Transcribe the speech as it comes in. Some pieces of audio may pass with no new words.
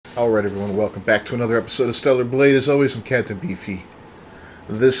Alright everyone, welcome back to another episode of Stellar Blade. As always, I'm Captain Beefy.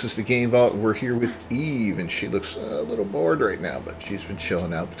 This is the Game Vault, and we're here with Eve, and she looks a little bored right now, but she's been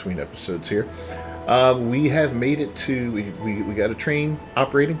chilling out between episodes here. We have made it to, we got a train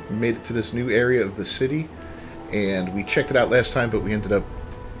operating, we made it to this new area of the city, and we checked it out last time, but we ended up,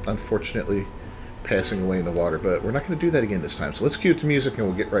 unfortunately, passing away in the water, but we're not going to do that again this time. So let's cue up the music, and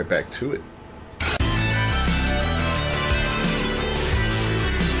we'll get right back to it.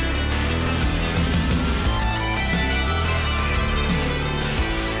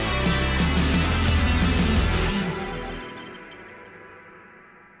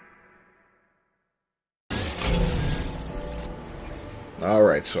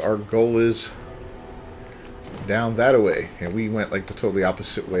 Alright, so our goal is down that way, and we went like the totally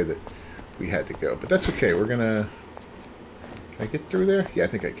opposite way that we had to go. But that's okay, we're gonna... Can I get through there? Yeah, I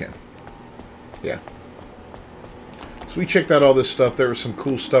think I can. Yeah. So we checked out all this stuff. There was some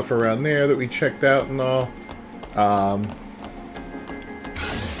cool stuff around there that we checked out and all.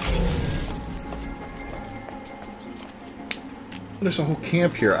 There's a whole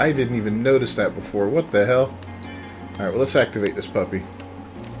camp here. I didn't even notice that before. What the hell? Alright, well, let's activate this puppy.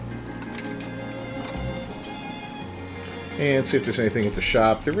 And see if there's anything at the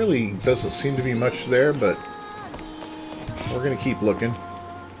shop. There really doesn't seem to be much there, but we're going to keep looking.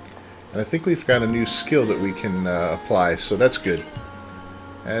 And I think we've got a new skill that we can apply, so that's good.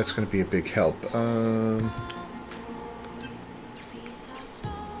 That's going to be a big help. Got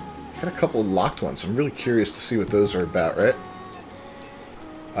a couple locked ones. I'm really curious to see what those are about, right?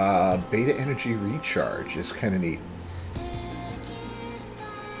 Beta energy recharge is kind of neat.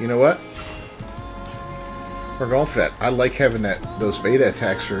 You know what? We're going for that. I like having that. Those beta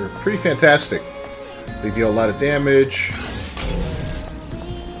attacks are pretty fantastic. They deal a lot of damage.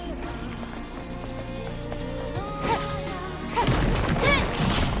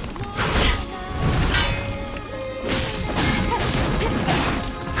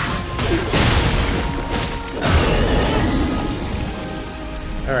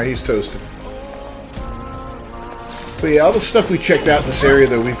 Alright, he's toasted. But yeah, all the stuff we checked out in this area,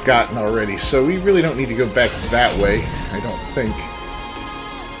 though, we've gotten already, so we really don't need to go back that way, I don't think.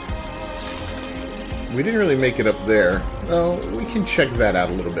 We didn't really make it up there. Well, we can check that out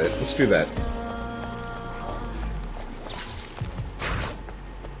a little bit. Let's do that.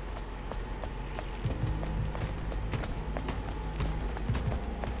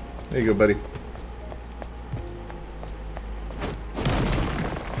 There you go, buddy.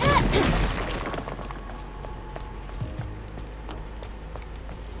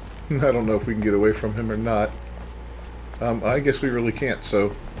 I don't know if we can get away from him or not. I guess we really can't, so...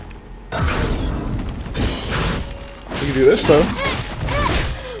 We can do this, though.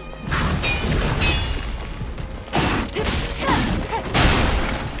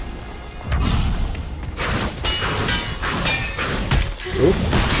 Oop.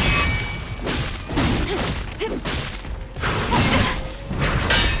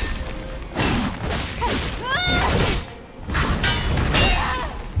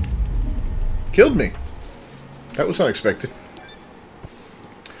 Killed me. That was unexpected.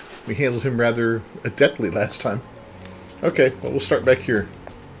 We handled him rather adeptly last time. Okay, well, we'll start back here.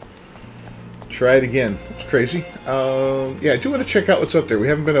 Try it again. It's crazy. Yeah, I do want to check out what's up there. We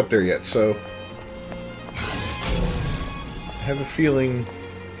haven't been up there yet, so... I have a feeling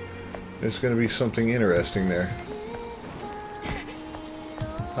there's going to be something interesting there.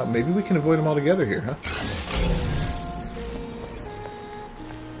 Maybe we can avoid them altogether here, huh?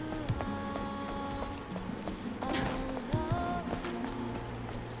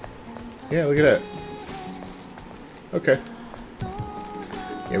 Yeah, look at that. Okay.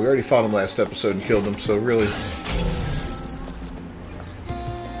 Yeah, we already fought him last episode and killed him, so really...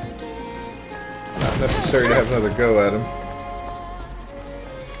 not necessary to have another go at him.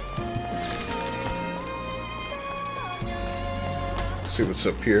 Let's see what's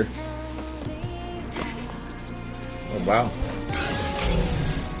up here. Oh, wow.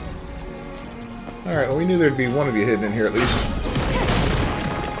 Alright, well, we knew there'd be one of you hidden in here at least.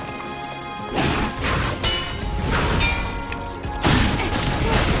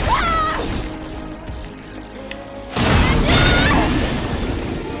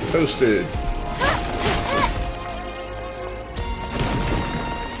 Toasted.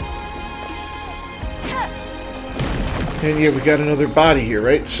 And yeah, we got another body here,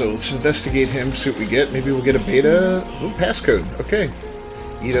 right? So let's investigate him, see what we get. Maybe we'll get a beta. Ooh, passcode. Okay.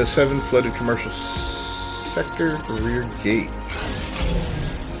 Edo 7, flooded commercial sector, rear gate.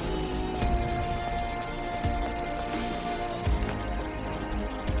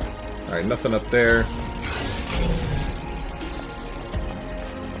 Alright, nothing up there.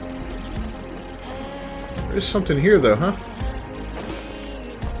 There's something here, though, huh?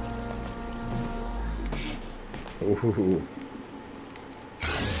 Ooh.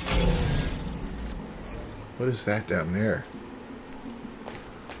 What is that down there?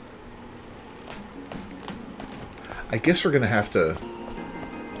 I guess we're gonna have to...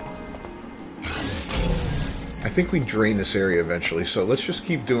 I think we drain this area eventually, so let's just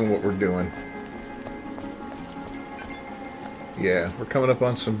keep doing what we're doing. Yeah, we're coming up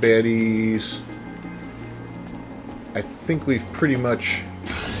on some baddies. I think we've pretty much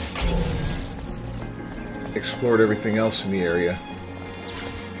explored everything else in the area.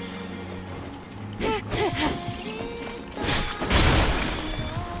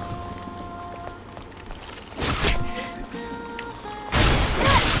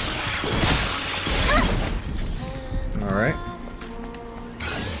 Alright.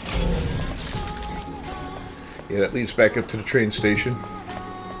 Yeah, that leads back up to the train station.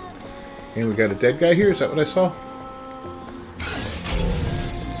 And we got a dead guy here, is that what I saw?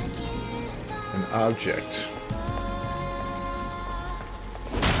 An object.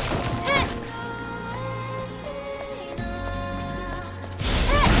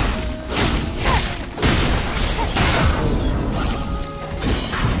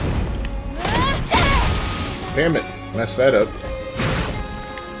 Damn it, messed that up.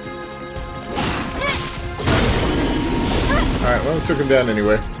 Alright, well, we took him down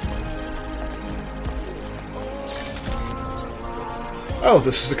anyway. Oh,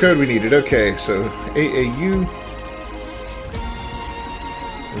 this is the code we needed. Okay, so AAU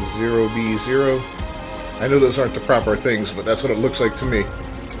 0B0. I know those aren't the proper things, but that's what it looks like to me.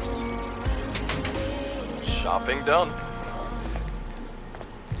 Shopping done.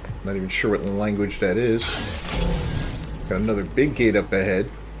 Not even sure what language that is. Got another big gate up ahead.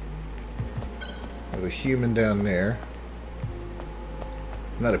 There's a human down there.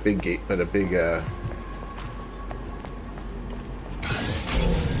 Not a big gate, but a big, a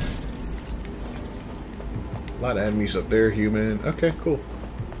lot of enemies up there, human. Okay, cool.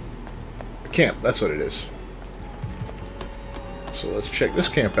 A camp, that's what it is. So let's check this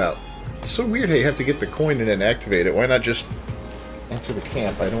camp out. It's so weird how you have to get the coin and then activate it. Why not just enter the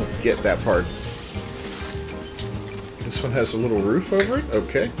camp? I don't get that part. This one has a little roof over it?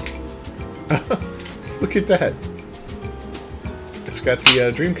 Okay. Look at that. It's got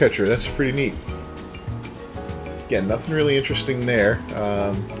the dream catcher. That's pretty neat. Again, nothing really interesting there.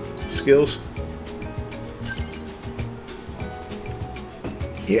 Skills.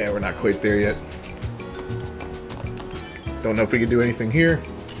 Yeah, we're not quite there yet. Don't know if we can do anything here.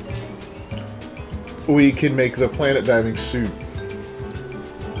 We can make the planet diving suit.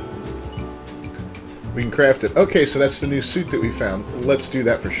 We can craft it. Okay, so that's the new suit that we found. Let's do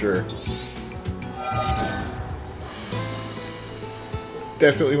that for sure.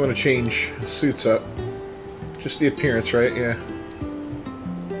 Definitely want to change suits up. Just the appearance, right? Yeah.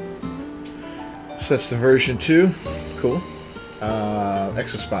 So that's the version 2. Cool.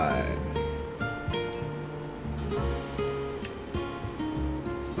 Exospine.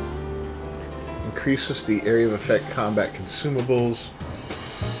 Increases the area of effect combat consumables.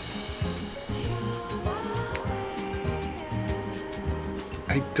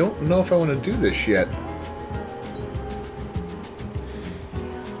 I don't know if I want to do this yet.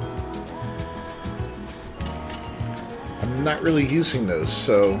 I'm not really using those,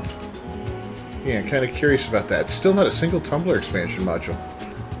 so yeah, I'm kind of curious about that. Still not a single tumbler expansion module.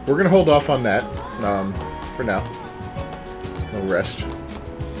 We're going to hold off on that for now. No rest.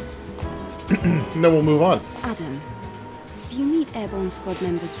 And then we'll move on. Adam, do you meet airborne squad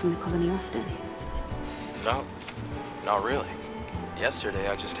members from the colony often? No, not really. Yesterday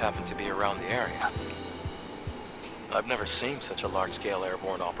I just happened to be around the area. I've never seen such a large-scale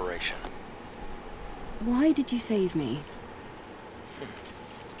airborne operation. Why did you save me?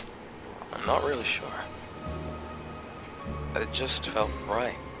 I'm not really sure. It just felt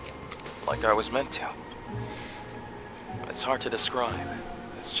right. Like I was meant to. It's hard to describe.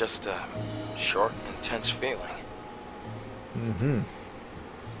 It's just a short, intense feeling. Mm-hmm.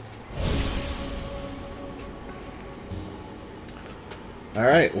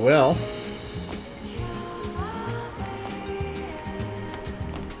 Alright, well.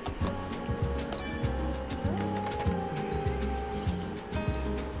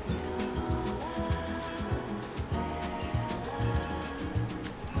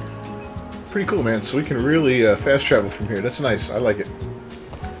 Pretty cool, man. So we can really fast travel from here. That's nice. I like it.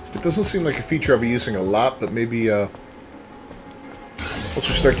 It doesn't seem like a feature I'll be using a lot, but maybe once we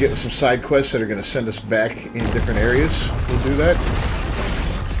start getting some side quests that are going to send us back in different areas, we'll do that.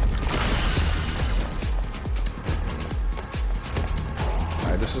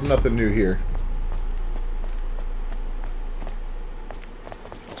 Alright, this is nothing new here.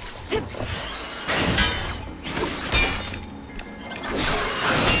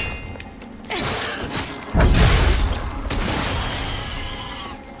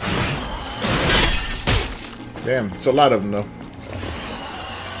 Damn, it's a lot of them, though.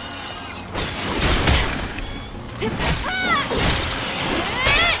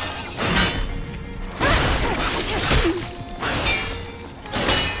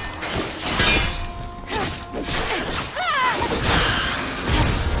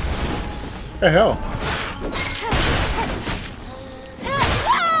 The hell?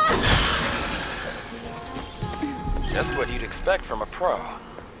 Just what you'd expect from a pro.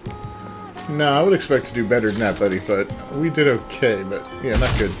 No, I would expect to do better than that, buddy, but we did okay, but yeah,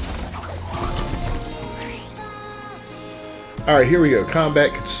 not good. Alright, here we go.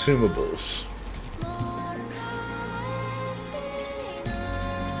 Combat consumables.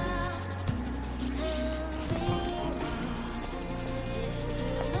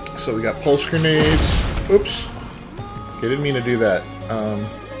 So we got pulse grenades. Oops. Okay, didn't mean to do that.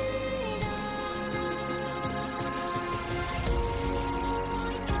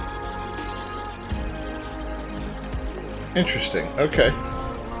 Interesting. Okay.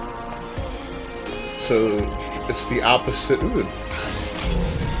 So it's the opposite. Ooh.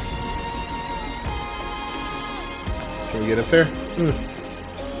 Can we get up there? Ooh.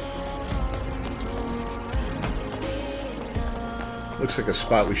 Looks like a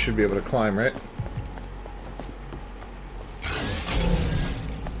spot we should be able to climb, right?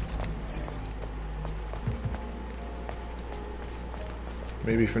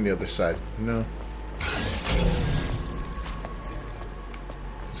 Maybe from the other side. No.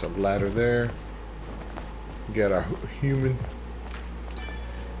 There's a ladder there. We got our human.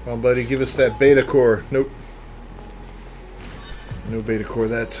 Come on, buddy, give us that beta core. Nope. No beta core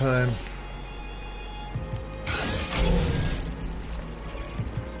that time.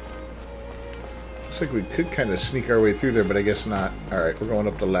 Looks like we could kind of sneak our way through there, but I guess not. Alright, we're going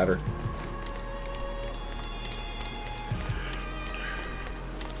up the ladder.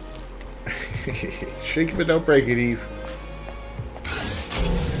 Shake it but don't break it, Eve.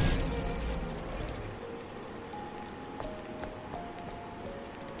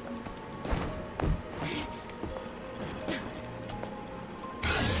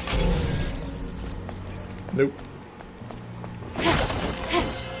 Nope.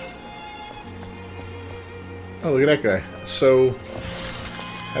 Oh, look at that guy. So,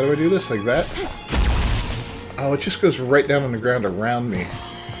 how do I do this? Like that? Oh, it just goes right down on the ground around me.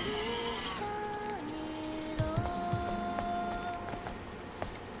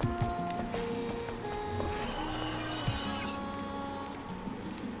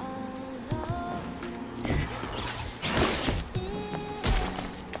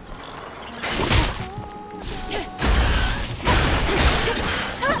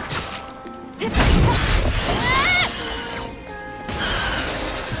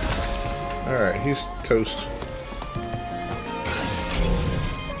 Alright, he's toast.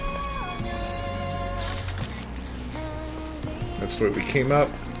 That's the way we came up.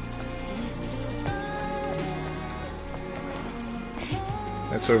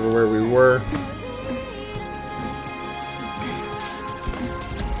 That's over where we were.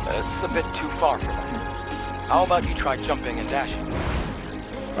 It's a bit too far for them. How about you try jumping and dashing?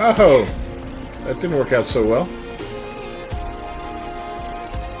 Oh! That didn't work out so well.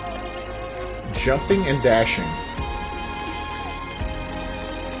 Jumping and dashing.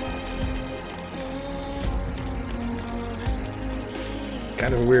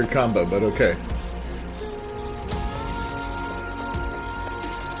 Kind of a weird combo, but okay.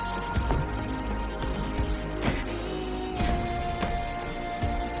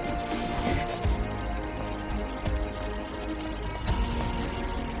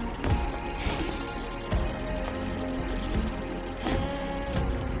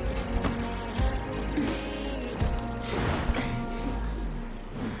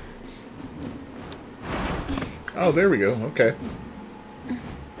 Oh, there we go. Okay.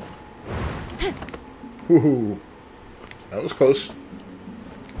 Woohoo. That was close.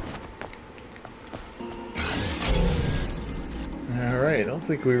 Alright, I don't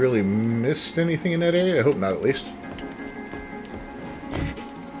think we really missed anything in that area. I hope not, at least.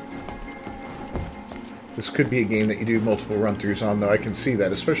 This could be a game that you do multiple run-throughs on, though. I can see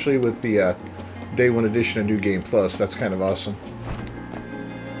that, especially with the Day 1 edition of New Game Plus. That's kind of awesome.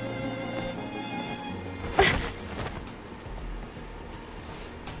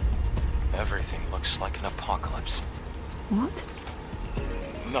 Everything looks like an apocalypse. What?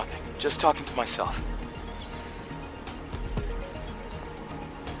 Nothing. Just talking to myself.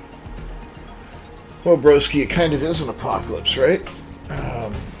 Well, broski, it kind of is an apocalypse, right?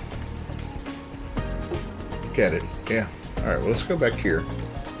 Get it. Yeah. Alright, well, let's go back here.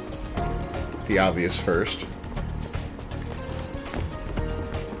 The obvious first.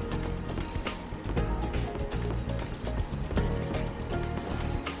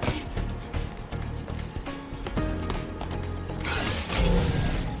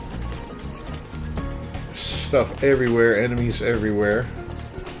 stuff everywhere, enemies everywhere.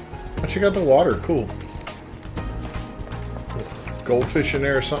 Oh, she got the water, cool. Goldfish in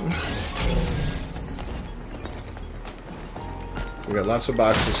there or something. We got lots of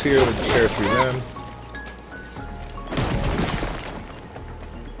boxes here, let's tear through them.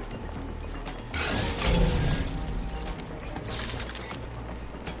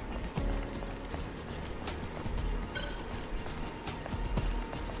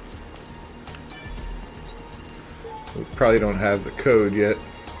 We probably don't have the code yet.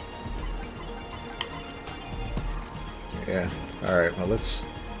 Yeah, alright, well let's...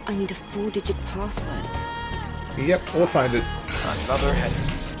 I need a 4-digit password. Yep, we'll find it. Another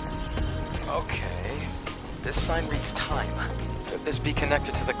headache. Okay. This sign reads time. Could this be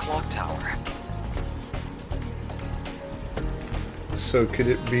connected to the clock tower? So could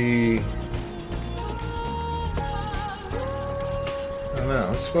it be... I don't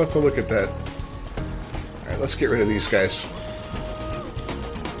know, we'll have to look at that. Alright, let's get rid of these guys.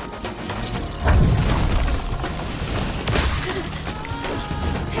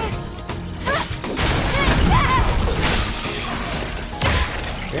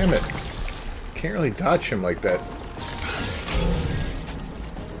 Damn it. Can't really dodge him like that.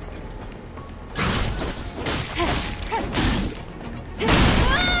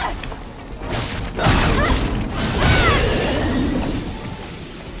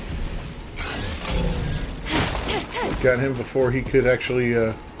 Got him before he could actually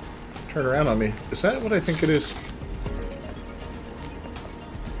turn around on me. Is that what I think it is?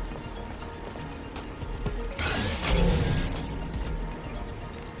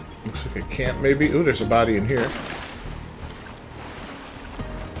 Looks like a camp, maybe. Ooh, there's a body in here.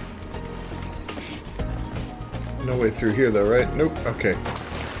 No way through here, though, right? Nope. Okay.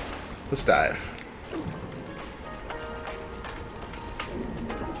 Let's dive.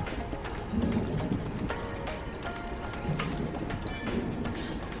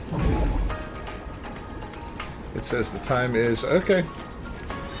 It says the time is... Okay.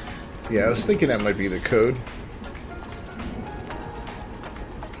 Yeah, I was thinking that might be the code.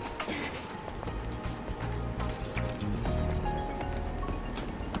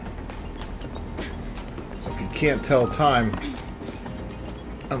 So if you can't tell time,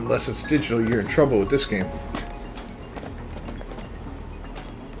 unless it's digital, you're in trouble with this game.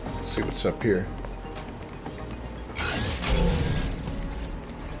 Let's see what's up here.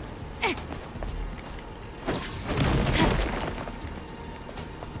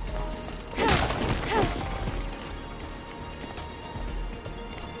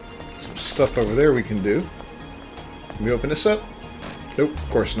 Stuff over there we can do. Can we open this up? Nope, of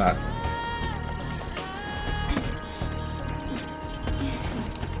course not.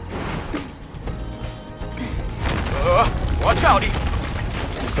 Watch out!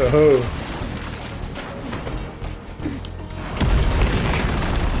 Oh.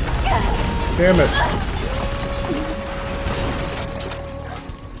 Damn it.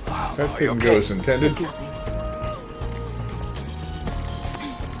 That didn't go as intended.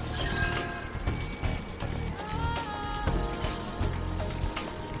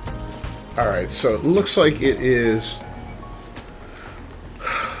 Alright, so it looks like it is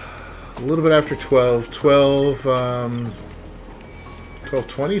a little bit after 12, 12:20,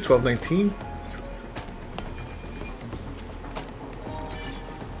 12:19.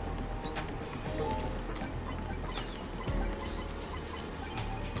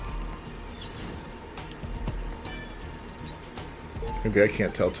 Maybe I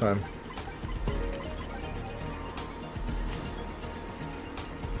can't tell time.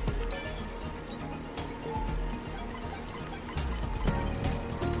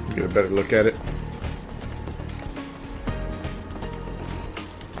 Get a better look at it.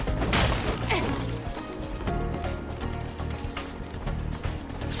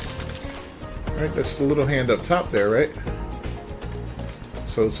 Alright, that's the little hand up top there, right?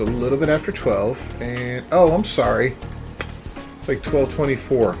 So it's a little bit after 12, and... Oh, I'm sorry. It's like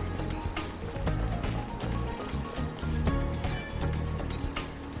 12:24.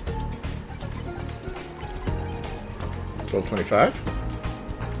 $12.25?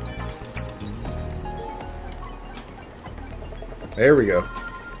 There we go.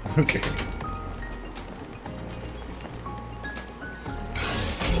 Okay.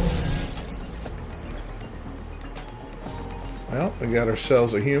 Well, we got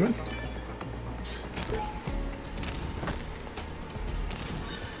ourselves a human.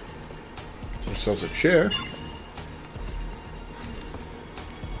 Ourselves a chair.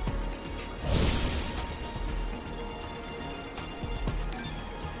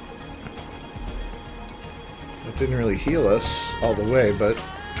 That didn't really heal us all the way, but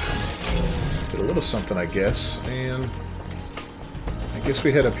did a little something, I guess. And I guess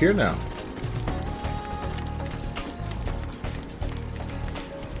we head up here now.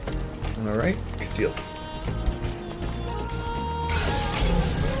 Alright, good deal.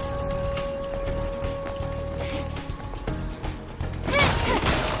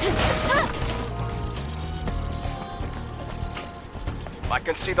 I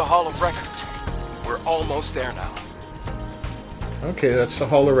can see the Hall of Records. We're almost there now. Okay, that's the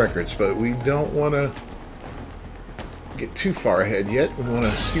Hall of Records, but we don't want to get too far ahead yet. We want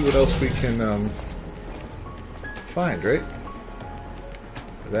to see what else we can find, right?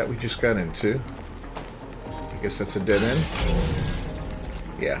 That we just got into. I guess that's a dead end.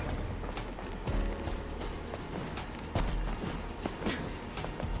 Yeah.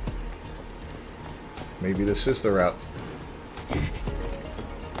 Maybe this is the route.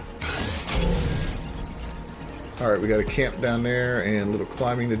 Alright, we got a camp down there and a little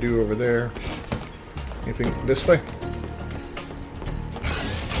climbing to do over there. Anything this way?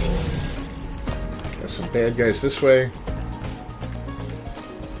 Got some bad guys this way.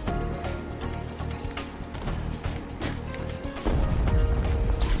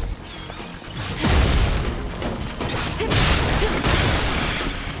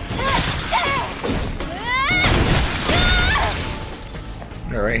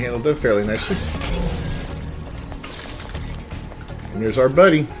 Alright, handled them fairly nicely. And there's our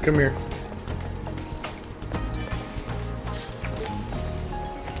buddy. Come here.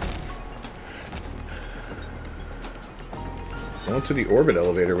 Going to the orbit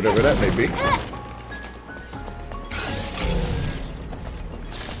elevator, whatever that may be.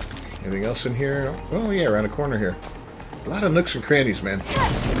 Anything else in here? Oh yeah, around the corner here. A lot of nooks and crannies, man.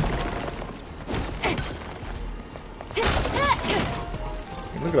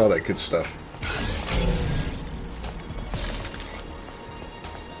 Look at all that good stuff.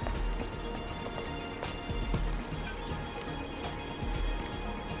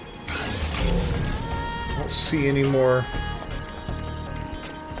 Don't see any more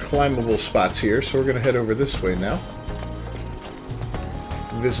climbable spots here, so we're going to head over this way now.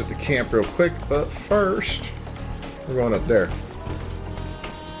 Visit the camp real quick, but first we're going up there.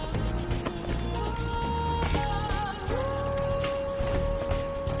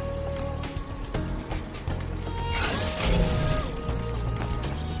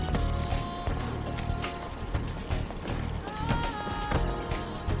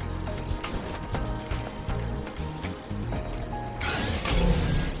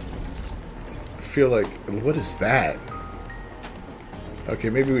 I feel like, what is that? Okay,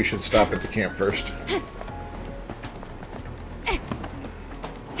 maybe we should stop at the camp first.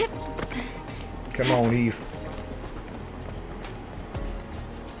 Come on, Eve.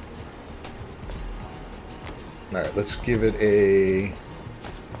 Alright, let's give it a...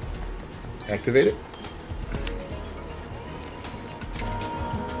 activate it.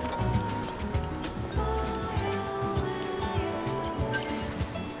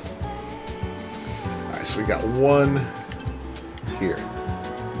 So we got one here.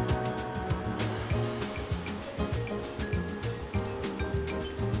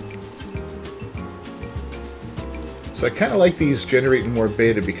 So I kind of like these generating more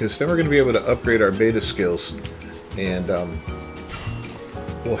beta because then we're going to be able to upgrade our beta skills and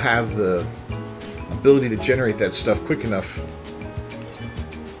we'll have the ability to generate that stuff quick enough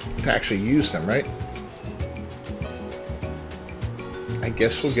to actually use them, right? I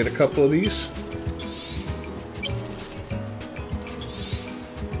guess we'll get a couple of these.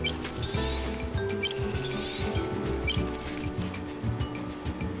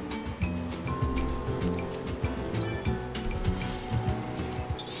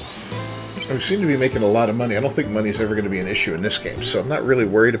 We seem to be making a lot of money. I don't think money is ever going to be an issue in this game, so I'm not really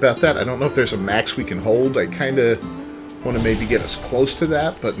worried about that. I don't know if there's a max we can hold. I kind of want to maybe get us close to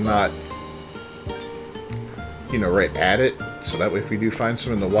that, but not, you know, right at it. So that way if we do find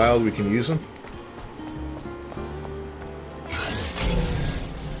some in the wild, we can use them.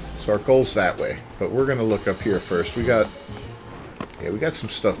 So our goal's that way, but we're going to look up here first. We got some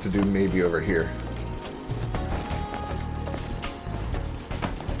stuff to do maybe over here.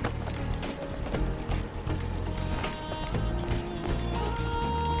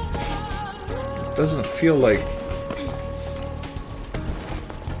 Doesn't feel like...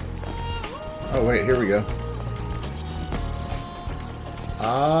 Oh wait, here we go.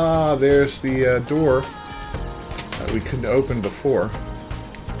 Ah, there's the door that we couldn't open before.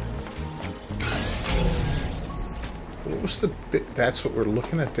 What was the bit? That's what we're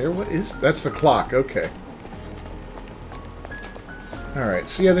looking at there? What is... That's the clock, okay. Alright,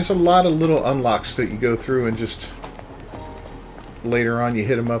 so yeah, there's a lot of little unlocks that you go through and just later on you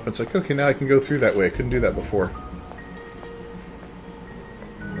hit them up, and it's like, okay, now I can go through that way. I couldn't do that before.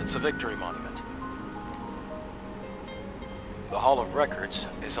 It's a victory monument. The Hall of Records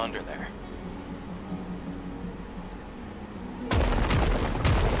is under there.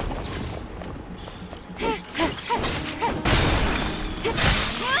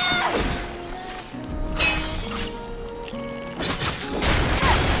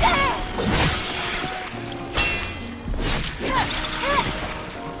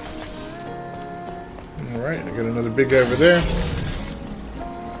 Alright, I got another big guy over there.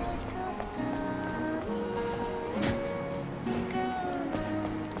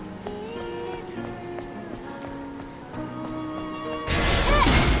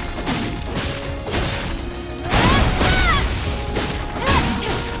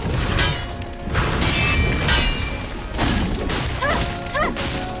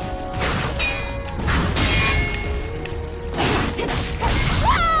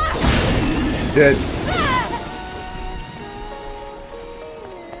 Dead.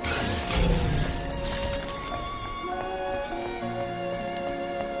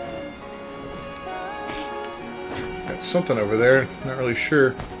 Got something over there. Not really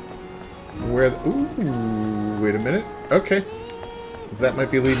sure where the... Ooh, wait a minute. Okay. That might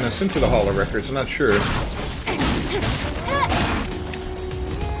be leading us into the Hall of Records. I'm not sure.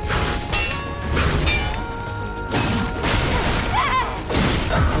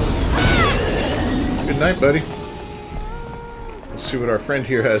 Good night, buddy. Let's see what our friend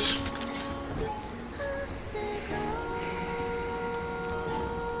here has.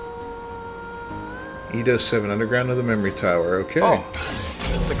 E-Does 7 underground to the memory tower. Okay. Oh,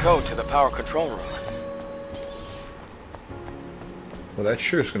 it's the code to the power control room. Well, that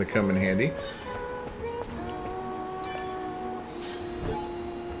sure is going to come in handy.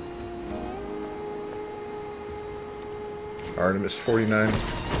 Artemis 49.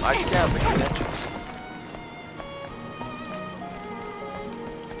 I scanned the credentials.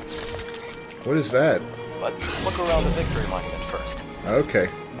 What is that? Let's look around the victory monument first. Okay.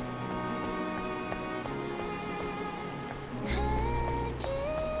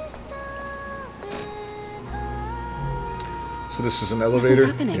 So this is an elevator?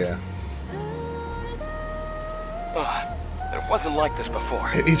 happening. Yeah. It wasn't like this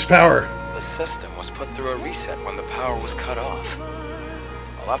before. It needs power. The system was put through a reset when the power was cut off.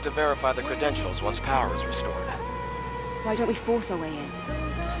 I'll have to verify the credentials once power is restored. Why don't we force our way in?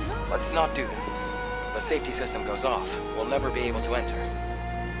 Let's not do that. If the safety system goes off, we'll never be able to enter.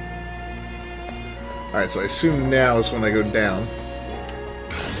 Alright, so I assume now is when I go down.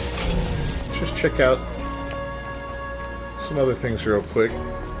 Let's just check out some other things real quick.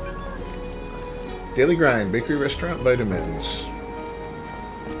 Daily Grind, Bakery Restaurant, Vitamins.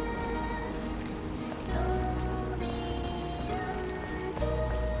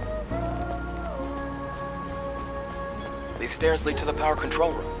 These stairs lead to the power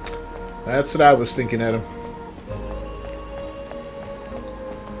control room. That's what I was thinking, Adam.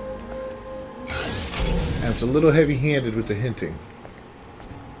 I was a little heavy-handed with the hinting.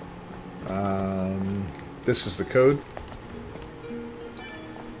 This is the code.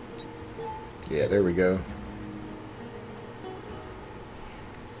 Yeah, there we go.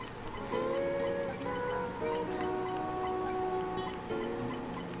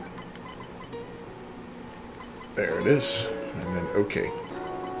 There it is. And then OK.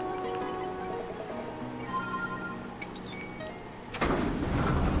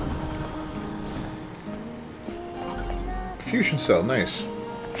 Fusion cell, nice.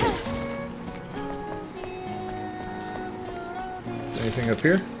 Anything up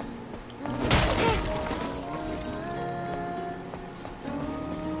here?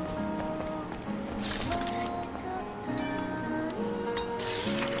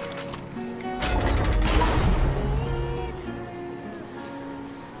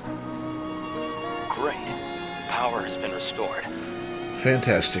 Great. Power has been restored.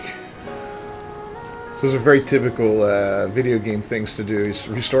 Fantastic. Those are very typical video game things to do. Is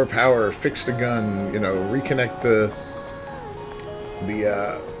restore power, fix the gun, you know, reconnect the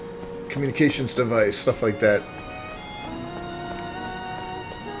communications device, stuff like that.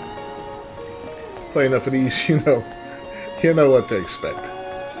 Play enough of these, you know what to expect.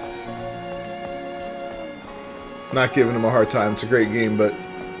 Not giving them a hard time. It's a great game, but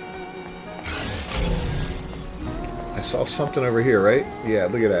I saw something over here, right? Yeah,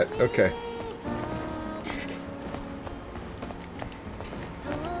 look at that. Okay.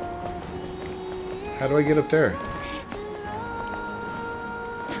 How do I get up there?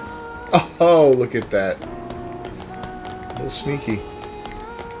 Oh, look at that. A little sneaky.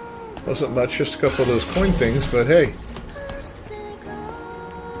 Wasn't much, just a couple of those coin things, but hey.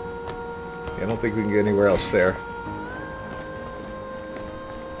 I don't think we can get anywhere else there.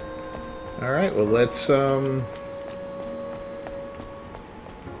 Alright, well let's,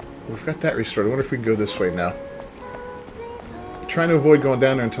 we've got that restored. I wonder if we can go this way now. I'm trying to avoid going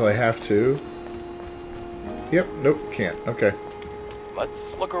down there until I have to. Yep, nope, can't. Okay.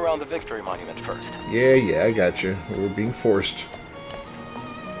 Let's look around the Victory Monument first. Yeah, I got you. We're being forced.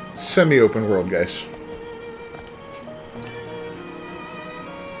 Semi-open world, guys.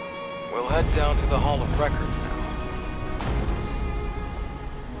 We'll head down to the Hall of Records now.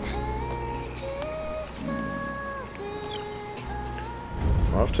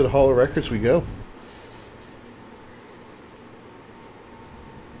 Off to the Hall of Records we go.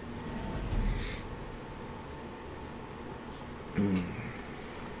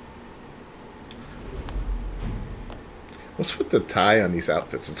 What's with the tie on these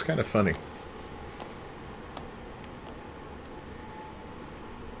outfits? It's kind of funny.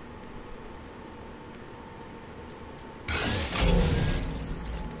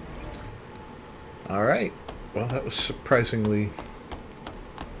 Alright. Well, that was surprisingly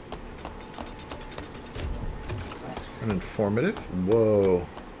uninformative. Whoa.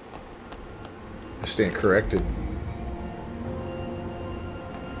 I stand corrected.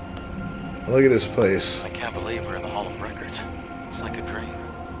 Look at this place. I can't believe we're in the Hall of Records. It's like a dream.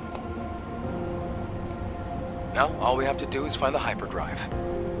 Now, all we have to do is find the hyperdrive.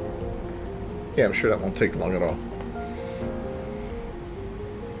 Yeah, I'm sure that won't take long at all.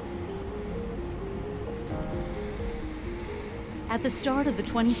 At the start of the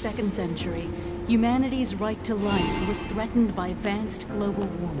 22nd century, humanity's right to life was threatened by advanced global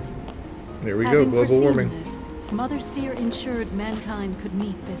warming. There we go, global warming. This, Mother Sphere ensured mankind could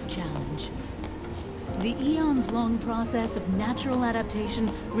meet this challenge. The eons-long process of natural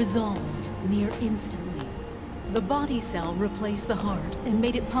adaptation resolved near instantly. The body cell replaced the heart and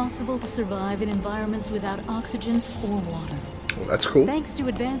made it possible to survive in environments without oxygen or water. Well, that's cool. Thanks to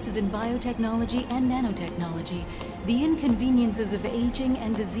advances in biotechnology and nanotechnology, the inconveniences of aging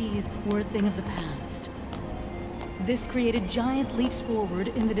and disease were a thing of the past. This created giant leaps forward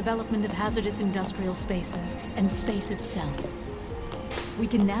in the development of hazardous industrial spaces and space itself. We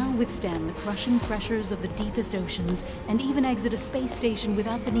can now withstand the crushing pressures of the deepest oceans and even exit a space station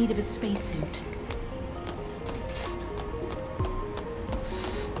without the need of a spacesuit.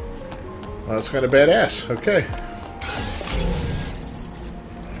 Well, that's kind of badass. Okay.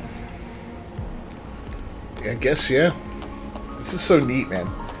 I guess, yeah. This is so neat, man.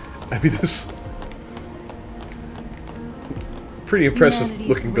 I mean, this... pretty impressive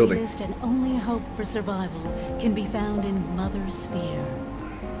looking building. Humanity's greatest and only hope for survival can be found in Mother Sphere.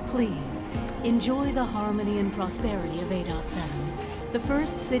 Please, enjoy the harmony and prosperity of 8-7, the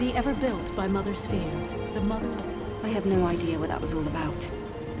first city ever built by Mother Sphere, the mother of... I have no idea what that was all about.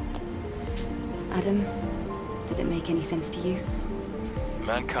 Adam, did it make any sense to you?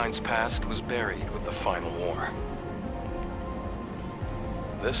 Mankind's past was buried with the final war.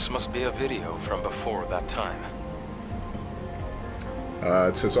 This must be a video from before that time.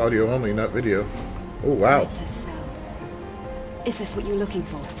 It says audio only, not video. Oh, wow. Hyper cell. Is this what you're looking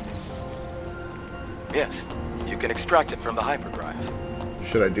for? Yes, you can extract it from the hyperdrive.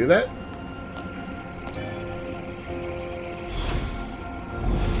 Should I do that?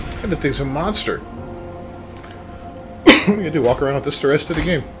 And the thing's a monster. What are you gonna do? Walk around with this the rest of the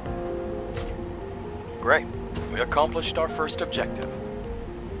game? Great. We accomplished our first objective.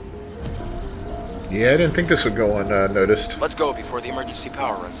 Yeah, I didn't think this would go unnoticed. Let's go before the emergency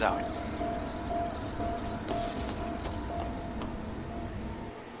power runs out.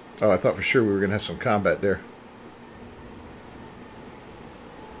 Oh, I thought for sure we were gonna have some combat there.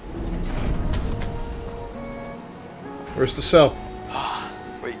 Where's the cell?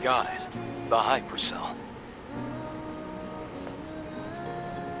 We got it. The hypercell.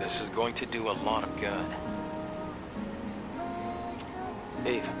 This is going to do a lot of good.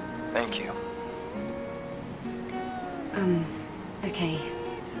 Eve, thank you. Okay.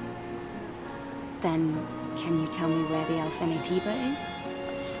 Then, can you tell me where the Alfenetiba is?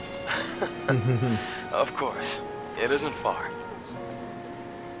 Of course. It isn't far.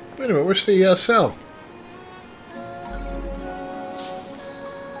 Wait a minute, where's the cell?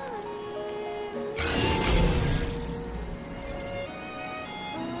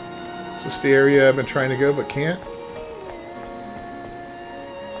 Is this the area I've been trying to go but can't?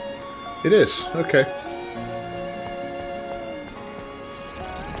 It is, okay.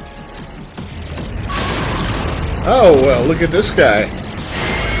 Oh, well, look at this guy.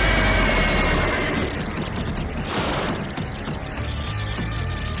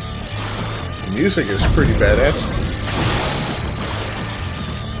 The music is pretty badass.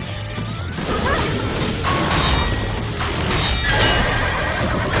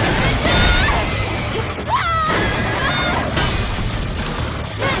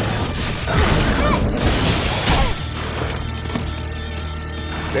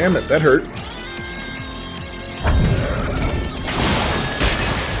 Damn it, that hurt.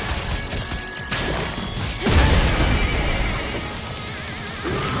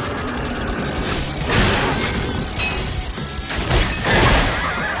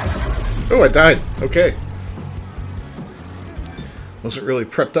 Oh, I died. Okay. Wasn't really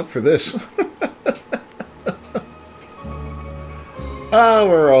prepped up for this.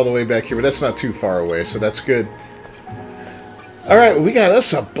 We're all the way back here, but that's not too far away, so that's good. Alright, well, we got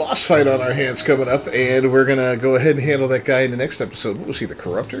us a boss fight on our hands coming up, and we're going to go ahead and handle that guy in the next episode. What was he, the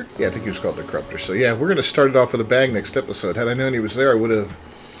Corruptor? Yeah, I think he was called the Corruptor. So yeah, we're going to start it off with a bang next episode. Had I known he was there, I would have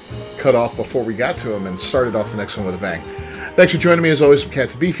cut off before we got to him and started off the next one with a bang. Thanks for joining me, as always, from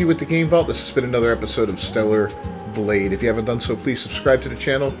Captain Beefy with the Game Vault. This has been another episode of Stellar Blade. If you haven't done so, please subscribe to the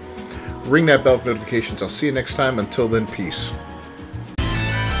channel. Ring that bell for notifications. I'll see you next time. Until then, peace.